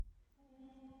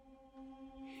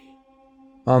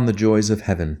On the joys of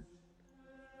heaven.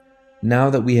 Now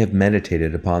that we have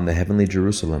meditated upon the heavenly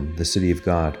Jerusalem, the city of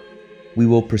God, we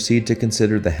will proceed to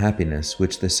consider the happiness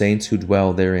which the saints who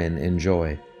dwell therein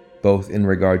enjoy, both in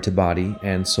regard to body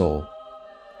and soul.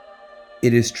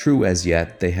 It is true as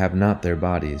yet they have not their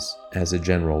bodies, as a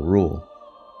general rule,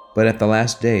 but at the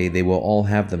last day they will all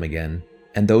have them again,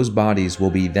 and those bodies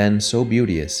will be then so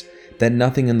beauteous that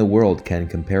nothing in the world can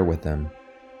compare with them.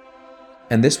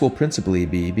 And this will principally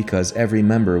be because every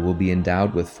member will be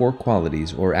endowed with 4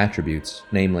 qualities or attributes,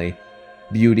 namely,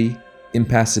 beauty,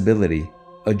 impassibility,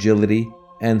 agility,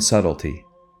 and subtlety.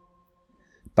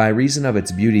 By reason of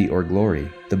its beauty or glory,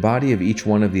 the body of each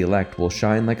one of the elect will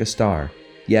shine like a star,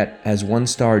 yet as one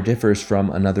star differs from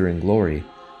another in glory,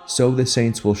 so the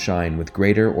saints will shine with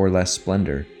greater or less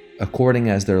splendor, according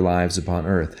as their lives upon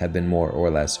earth have been more or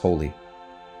less holy.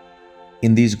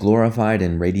 In these glorified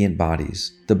and radiant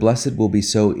bodies, the blessed will be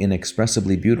so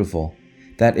inexpressibly beautiful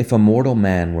that if a mortal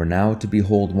man were now to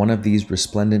behold one of these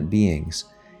resplendent beings,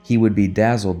 he would be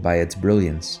dazzled by its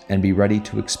brilliance and be ready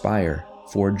to expire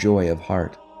for joy of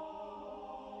heart.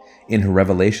 In her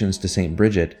revelations to Saint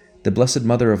Bridget, the Blessed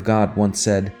Mother of God once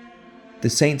said, "The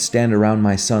saints stand around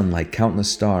my Son like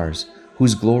countless stars,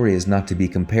 whose glory is not to be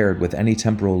compared with any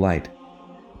temporal light.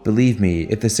 Believe me,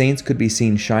 if the saints could be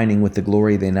seen shining with the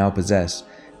glory they now possess,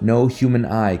 no human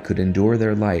eye could endure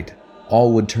their light.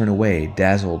 All would turn away,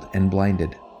 dazzled and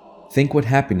blinded. Think what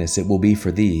happiness it will be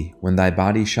for thee when thy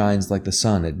body shines like the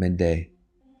sun at midday.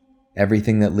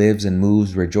 Everything that lives and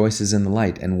moves rejoices in the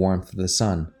light and warmth of the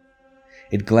sun.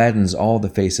 It gladdens all the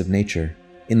face of nature.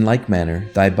 In like manner,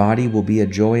 thy body will be a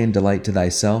joy and delight to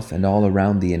thyself and all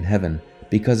around thee in heaven,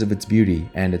 because of its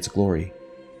beauty and its glory."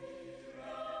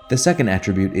 The second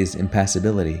attribute is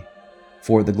impassibility,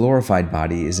 for the glorified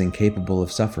body is incapable of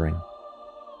suffering.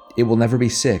 It will never be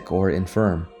sick or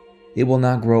infirm. It will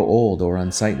not grow old or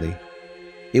unsightly.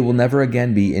 It will never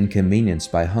again be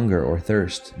inconvenienced by hunger or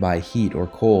thirst, by heat or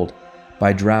cold,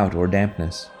 by drought or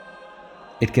dampness.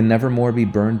 It can never more be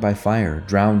burned by fire,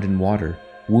 drowned in water,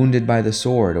 wounded by the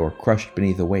sword, or crushed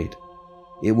beneath a weight.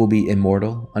 It will be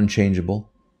immortal, unchangeable,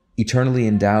 eternally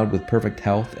endowed with perfect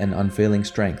health and unfailing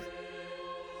strength.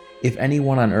 If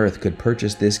anyone on earth could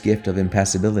purchase this gift of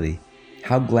impassibility,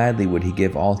 how gladly would he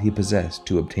give all he possessed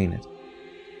to obtain it.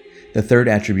 The third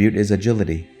attribute is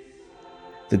agility.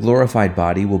 The glorified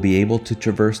body will be able to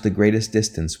traverse the greatest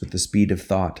distance with the speed of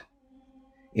thought.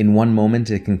 In one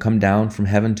moment it can come down from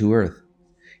heaven to earth.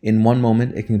 In one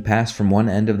moment it can pass from one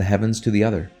end of the heavens to the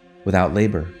other, without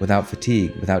labor, without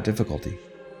fatigue, without difficulty.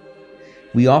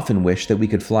 We often wish that we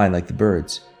could fly like the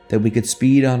birds, that we could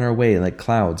speed on our way like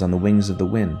clouds on the wings of the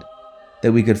wind,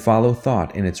 that we could follow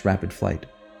thought in its rapid flight.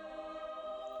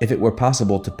 If it were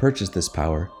possible to purchase this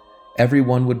power, every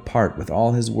one would part with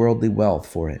all his worldly wealth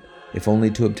for it, if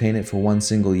only to obtain it for one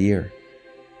single year.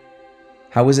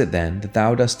 How is it then that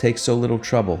thou dost take so little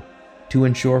trouble to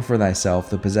ensure for thyself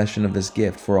the possession of this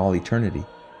gift for all eternity?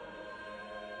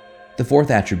 The fourth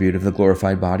attribute of the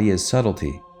glorified body is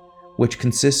subtlety, which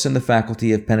consists in the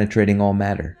faculty of penetrating all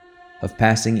matter, of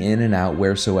passing in and out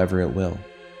wheresoever it will.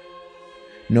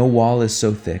 No wall is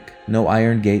so thick, no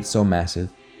iron gate so massive,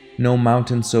 no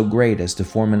mountain so great as to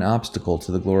form an obstacle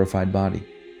to the glorified body.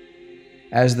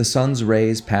 As the sun's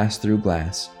rays pass through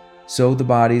glass, so the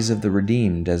bodies of the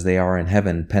redeemed as they are in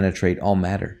heaven penetrate all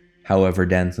matter, however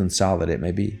dense and solid it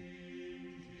may be.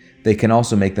 They can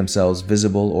also make themselves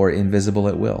visible or invisible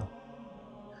at will.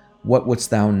 What wouldst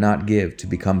thou not give to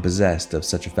become possessed of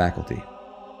such a faculty?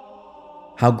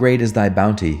 How great is thy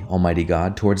bounty, Almighty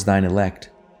God, towards thine elect!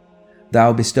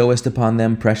 Thou bestowest upon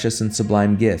them precious and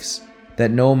sublime gifts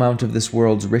that no amount of this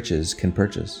world's riches can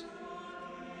purchase.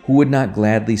 Who would not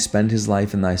gladly spend his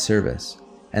life in thy service,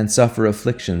 and suffer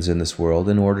afflictions in this world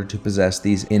in order to possess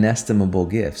these inestimable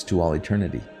gifts to all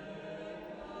eternity?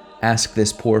 Ask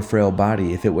this poor frail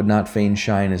body if it would not fain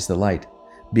shine as the light,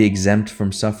 be exempt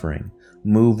from suffering,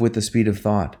 move with the speed of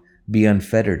thought, be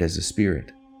unfettered as a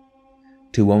spirit.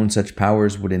 To own such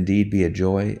powers would indeed be a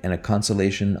joy and a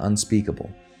consolation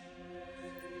unspeakable.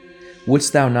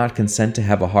 Wouldst thou not consent to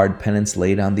have a hard penance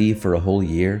laid on thee for a whole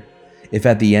year, if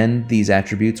at the end these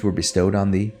attributes were bestowed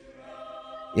on thee?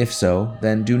 If so,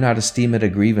 then do not esteem it a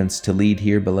grievance to lead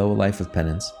here below a life of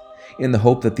penance, in the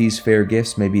hope that these fair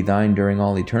gifts may be thine during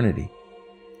all eternity.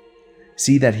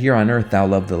 See that here on earth thou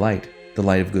love the light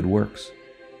of good works.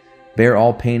 Bear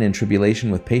all pain and tribulation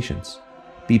with patience.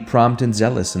 Be prompt and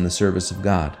zealous in the service of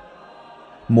God.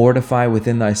 Mortify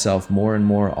within thyself more and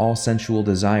more all sensual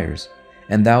desires,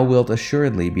 and thou wilt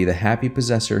assuredly be the happy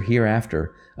possessor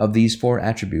hereafter of these 4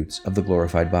 attributes of the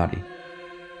glorified body.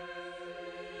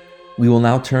 We will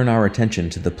now turn our attention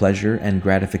to the pleasure and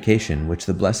gratification which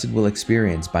the blessed will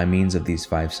experience by means of these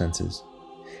five senses.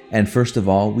 And first of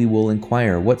all, we will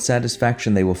inquire what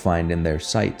satisfaction they will find in their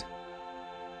sight.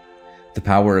 The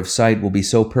power of sight will be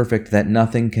so perfect that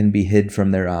nothing can be hid from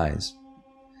their eyes.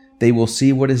 They will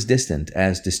see what is distant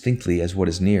as distinctly as what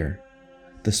is near,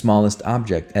 the smallest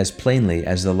object as plainly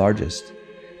as the largest.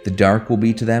 The dark will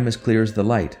be to them as clear as the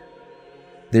light.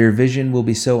 Their vision will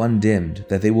be so undimmed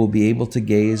that they will be able to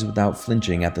gaze without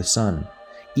flinching at the sun,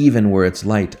 even were its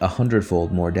light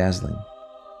 100-fold more dazzling.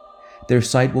 Their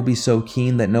sight will be so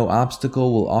keen that no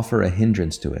obstacle will offer a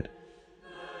hindrance to it.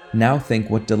 Now think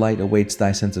what delight awaits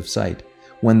thy sense of sight,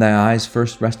 when thy eyes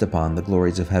first rest upon the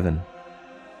glories of heaven.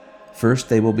 First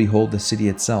they will behold the city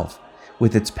itself,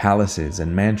 with its palaces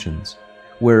and mansions,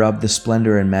 whereof the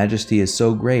splendor and majesty is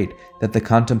so great that the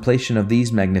contemplation of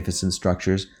these magnificent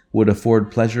structures would afford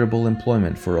pleasurable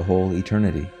employment for a whole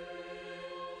eternity.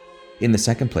 In the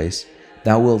second place,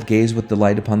 thou wilt gaze with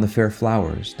delight upon the fair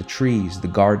flowers, the trees, the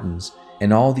gardens,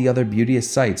 and all the other beauteous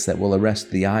sights that will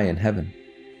arrest the eye in heaven.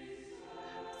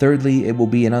 Thirdly, it will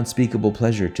be an unspeakable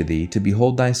pleasure to thee to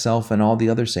behold thyself and all the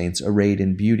other saints arrayed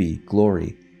in beauty,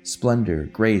 glory, splendor,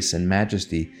 grace, and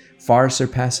majesty, far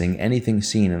surpassing anything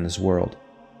seen in this world.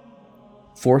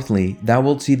 Fourthly, thou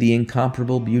wilt see the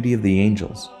incomparable beauty of the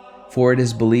angels, for it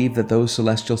is believed that those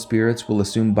celestial spirits will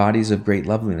assume bodies of great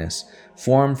loveliness,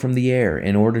 formed from the air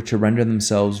in order to render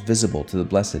themselves visible to the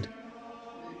blessed.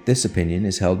 This opinion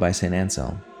is held by St.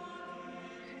 Anselm.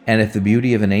 And if the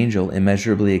beauty of an angel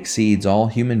immeasurably exceeds all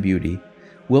human beauty,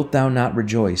 wilt thou not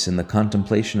rejoice in the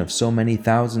contemplation of so many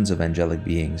thousands of angelic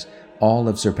beings, all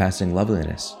of surpassing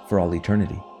loveliness, for all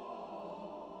eternity?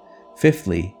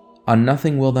 Fifthly, on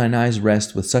nothing will thine eyes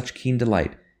rest with such keen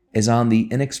delight as on the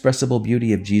inexpressible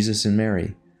beauty of Jesus and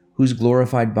Mary, whose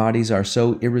glorified bodies are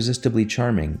so irresistibly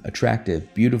charming, attractive,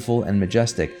 beautiful, and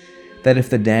majestic that if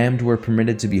the damned were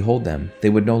permitted to behold them, they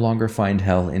would no longer find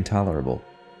hell intolerable.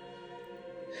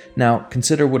 Now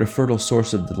consider what a fertile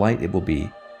source of delight it will be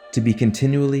to be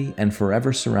continually and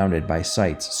forever surrounded by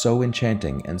sights so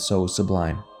enchanting and so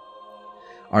sublime.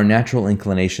 Our natural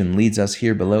inclination leads us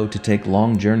here below to take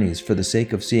long journeys for the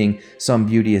sake of seeing some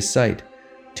beauteous sight,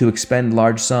 to expend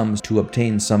large sums to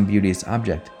obtain some beauteous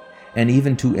object, and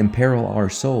even to imperil our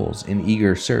souls in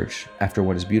eager search after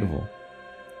what is beautiful.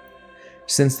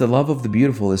 Since the love of the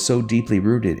beautiful is so deeply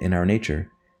rooted in our nature,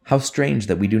 how strange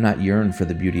that we do not yearn for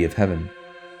the beauty of heaven.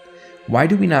 Why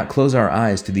do we not close our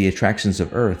eyes to the attractions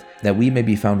of earth, that we may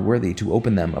be found worthy to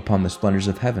open them upon the splendors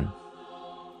of heaven?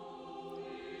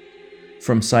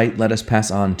 From sight, let us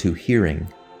pass on to hearing.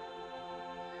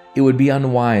 It would be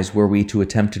unwise were we to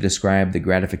attempt to describe the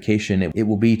gratification it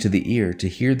will be to the ear to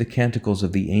hear the canticles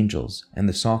of the angels and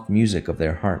the soft music of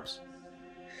their harps.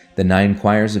 The 9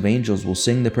 choirs of angels will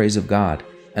sing the praise of God,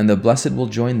 and the blessed will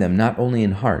join them not only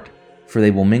in heart, for they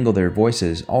will mingle their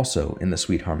voices also in the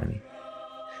sweet harmony.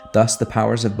 Thus the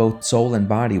powers of both soul and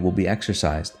body will be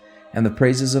exercised, and the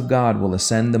praises of God will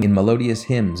ascend them in melodious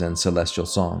hymns and celestial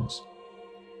songs.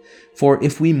 For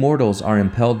if we mortals are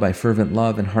impelled by fervent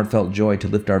love and heartfelt joy to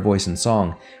lift our voice in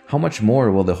song, how much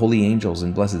more will the holy angels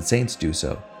and blessed saints do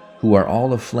so, who are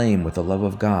all aflame with the love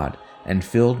of God and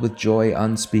filled with joy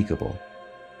unspeakable.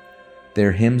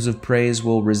 Their hymns of praise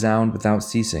will resound without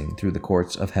ceasing through the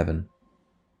courts of heaven.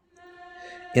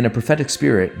 In a prophetic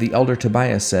spirit, the elder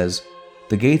Tobias says,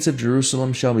 "The gates of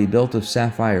Jerusalem shall be built of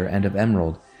sapphire and of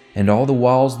emerald, and all the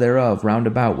walls thereof round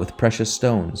about with precious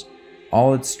stones.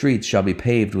 All its streets shall be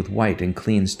paved with white and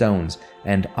clean stones,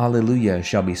 and Alleluia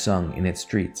shall be sung in its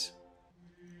streets."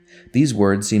 These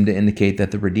words seem to indicate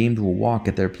that the redeemed will walk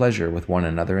at their pleasure with one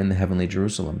another in the heavenly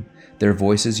Jerusalem, their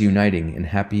voices uniting in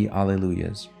happy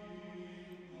Alleluias.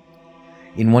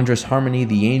 In wondrous harmony,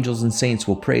 the angels and saints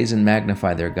will praise and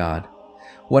magnify their God.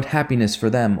 What happiness for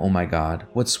them, O my God!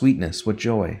 What sweetness, what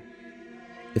joy!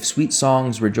 If sweet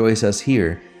songs rejoice us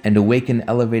here and awaken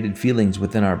elevated feelings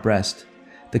within our breast,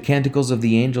 the canticles of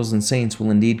the angels and saints will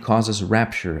indeed cause us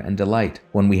rapture and delight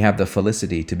when we have the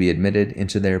felicity to be admitted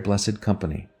into their blessed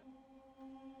company.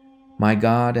 My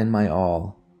God and my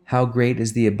all, how great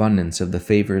is the abundance of the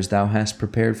favors thou hast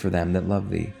prepared for them that love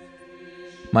thee!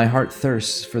 My heart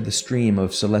thirsts for the stream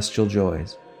of celestial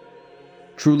joys.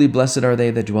 Truly blessed are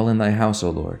they that dwell in thy house, O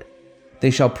Lord. They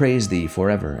shall praise thee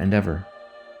forever and ever.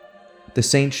 The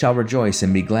saints shall rejoice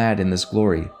and be glad in this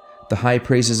glory. The high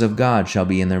praises of God shall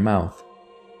be in their mouth.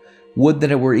 Would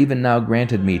that it were even now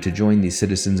granted me to join these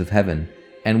citizens of heaven,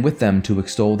 and with them to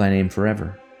extol thy name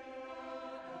forever.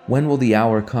 When will the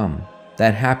hour come,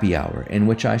 that happy hour, in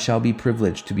which I shall be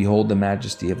privileged to behold the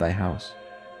majesty of thy house?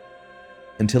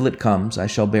 Until it comes, I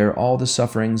shall bear all the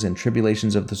sufferings and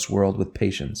tribulations of this world with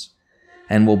patience,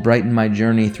 and will brighten my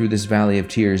journey through this valley of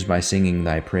tears by singing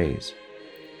thy praise.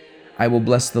 I will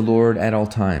bless the Lord at all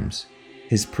times.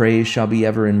 His praise shall be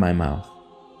ever in my mouth.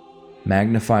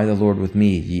 Magnify the Lord with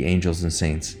me, ye angels and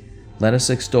saints. Let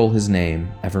us extol his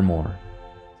name evermore.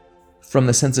 From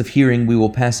the sense of hearing, we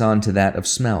will pass on to that of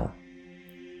smell.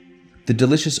 The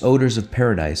delicious odors of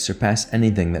paradise surpass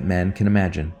anything that man can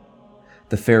imagine.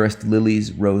 The fairest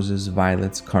lilies, roses,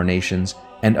 violets, carnations,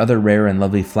 and other rare and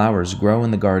lovely flowers grow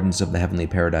in the gardens of the heavenly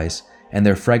paradise, and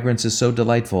their fragrance is so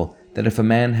delightful that if a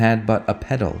man had but a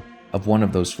petal of one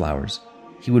of those flowers,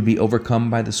 he would be overcome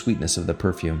by the sweetness of the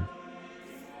perfume.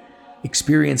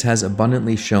 Experience has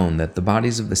abundantly shown that the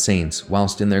bodies of the saints,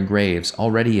 whilst in their graves,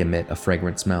 already emit a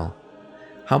fragrant smell.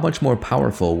 How much more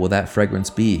powerful will that fragrance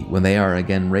be when they are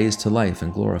again raised to life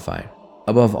and glorified?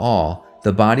 Above all,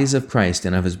 the bodies of Christ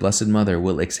and of his blessed Mother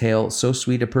will exhale so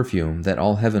sweet a perfume that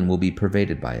all heaven will be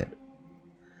pervaded by it.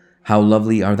 How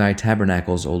lovely are thy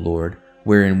tabernacles, O Lord,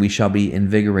 wherein we shall be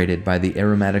invigorated by the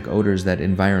aromatic odors that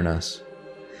environ us.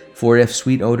 For if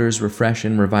sweet odors refresh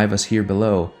and revive us here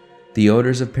below, the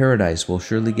odors of paradise will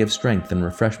surely give strength and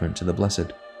refreshment to the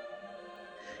blessed.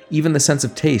 Even the sense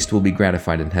of taste will be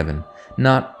gratified in heaven,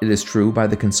 not, it is true, by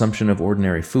the consumption of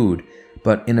ordinary food,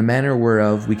 but in a manner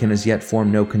whereof we can as yet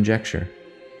form no conjecture.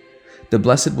 The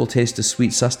blessed will taste a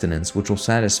sweet sustenance which will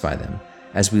satisfy them,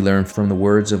 as we learn from the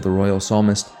words of the royal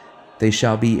psalmist, "They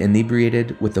shall be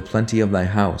inebriated with the plenty of thy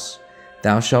house.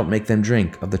 Thou shalt make them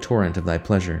drink of the torrent of thy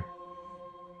pleasure."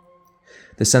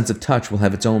 The sense of touch will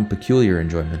have its own peculiar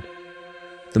enjoyment.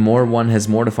 The more one has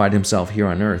mortified himself here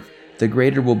on earth, the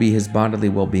greater will be his bodily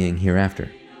well-being hereafter.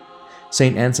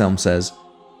 St. Anselm says,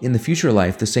 "In the future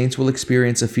life, the saints will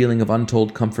experience a feeling of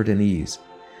untold comfort and ease.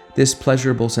 This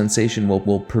pleasurable sensation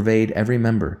will pervade every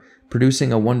member,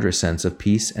 producing a wondrous sense of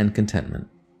peace and contentment."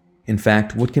 In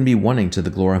fact, what can be wanting to the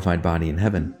glorified body in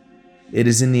heaven? It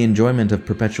is in the enjoyment of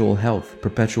perpetual health,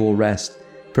 perpetual rest,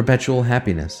 perpetual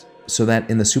happiness, so that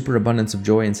in the superabundance of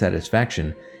joy and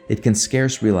satisfaction, it can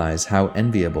scarce realize how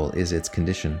enviable is its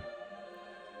condition.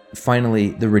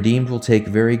 Finally, the redeemed will take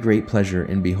very great pleasure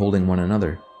in beholding one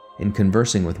another, in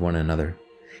conversing with one another,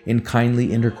 in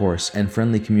kindly intercourse and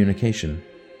friendly communication.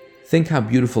 Think how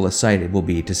beautiful a sight it will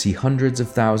be to see hundreds of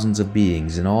thousands of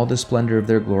beings in all the splendor of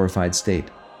their glorified state.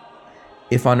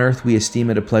 If on earth we esteem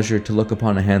it a pleasure to look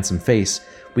upon a handsome face,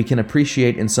 we can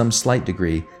appreciate in some slight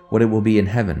degree what it will be in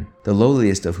heaven, the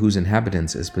lowliest of whose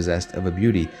inhabitants is possessed of a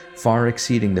beauty far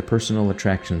exceeding the personal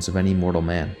attractions of any mortal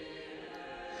man.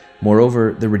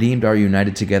 Moreover, the redeemed are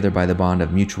united together by the bond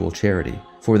of mutual charity,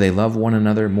 for they love one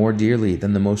another more dearly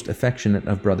than the most affectionate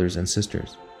of brothers and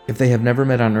sisters. If they have never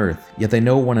met on earth, yet they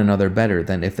know one another better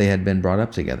than if they had been brought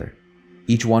up together.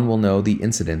 Each one will know the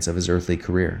incidents of his earthly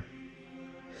career.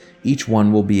 Each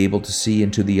one will be able to see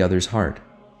into the other's heart,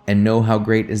 and know how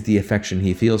great is the affection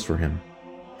he feels for him.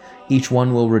 Each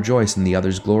one will rejoice in the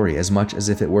other's glory as much as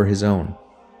if it were his own.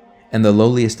 And the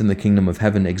lowliest in the kingdom of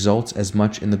heaven exults as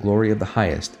much in the glory of the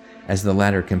highest as the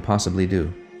latter can possibly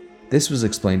do. This was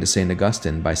explained to St.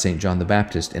 Augustine by St. John the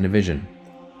Baptist in a vision.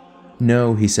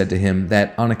 "Know," he said to him,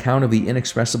 "that on account of the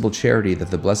inexpressible charity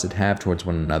that the blessed have towards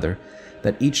one another,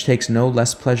 that each takes no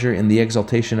less pleasure in the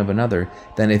exaltation of another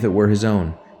than if it were his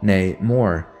own. Nay,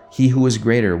 more, he who is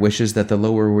greater wishes that the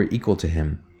lower were equal to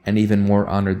him, and even more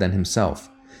honored than himself,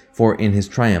 for in his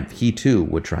triumph he too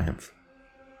would triumph.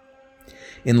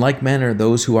 In like manner,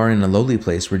 those who are in a lowly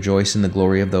place rejoice in the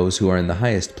glory of those who are in the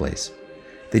highest place.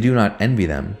 They do not envy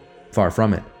them, far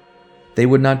from it. They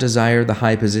would not desire the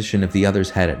high position if the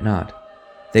others had it not.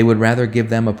 They would rather give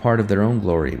them a part of their own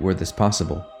glory, were this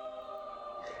possible.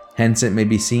 Hence it may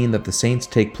be seen that the saints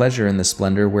take pleasure in the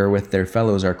splendor wherewith their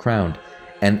fellows are crowned,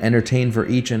 and entertain for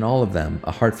each and all of them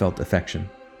a heartfelt affection.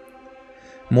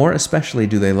 More especially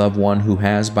do they love one who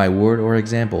has, by word or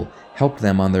example, helped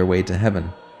them on their way to heaven.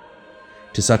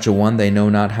 To such a one they know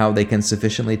not how they can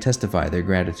sufficiently testify their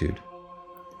gratitude.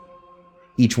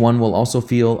 Each one will also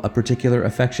feel a particular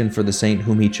affection for the saint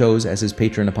whom he chose as his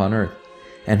patron upon earth,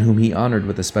 and whom he honored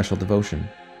with a special devotion,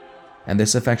 and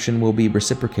this affection will be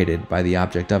reciprocated by the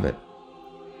object of it.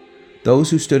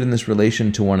 Those who stood in this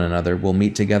relation to one another will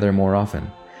meet together more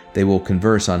often. They will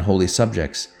converse on holy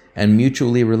subjects, and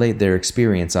mutually relate their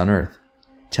experience on earth,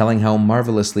 telling how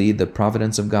marvelously the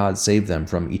providence of God saved them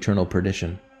from eternal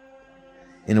perdition.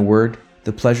 In a word,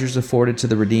 the pleasures afforded to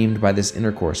the redeemed by this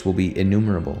intercourse will be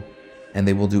innumerable, and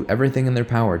they will do everything in their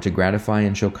power to gratify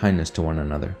and show kindness to one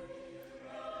another.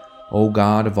 O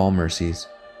God of all mercies,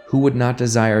 who would not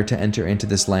desire to enter into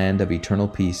this land of eternal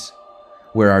peace?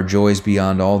 where are joys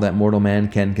beyond all that mortal man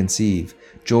can conceive,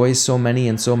 joys so many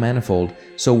and so manifold,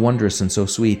 so wondrous and so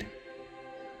sweet.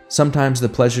 Sometimes the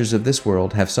pleasures of this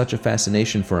world have such a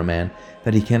fascination for a man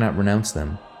that he cannot renounce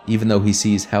them, even though he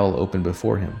sees hell open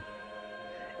before him.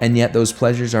 And yet those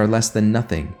pleasures are less than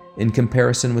nothing in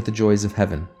comparison with the joys of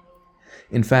heaven.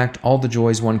 In fact, all the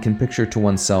joys one can picture to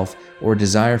oneself or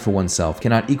desire for oneself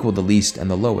cannot equal the least and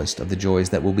the lowest of the joys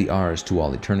that will be ours to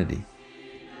all eternity.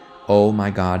 Oh my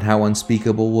God, how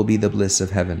unspeakable will be the bliss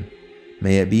of heaven!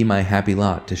 May it be my happy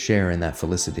lot to share in that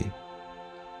felicity.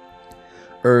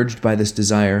 Urged by this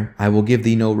desire, I will give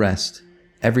thee no rest.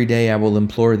 Every day I will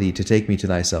implore thee to take me to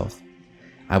thyself.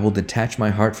 I will detach my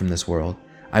heart from this world.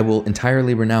 I will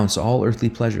entirely renounce all earthly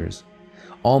pleasures.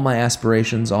 All my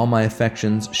aspirations, all my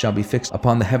affections shall be fixed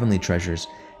upon the heavenly treasures,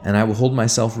 and I will hold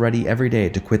myself ready every day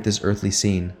to quit this earthly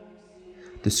scene.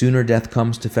 The sooner death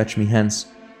comes to fetch me hence,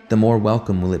 the more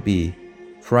welcome will it be,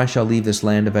 for I shall leave this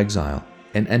land of exile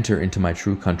and enter into my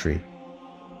true country.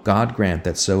 God grant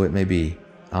that so it may be.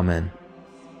 Amen.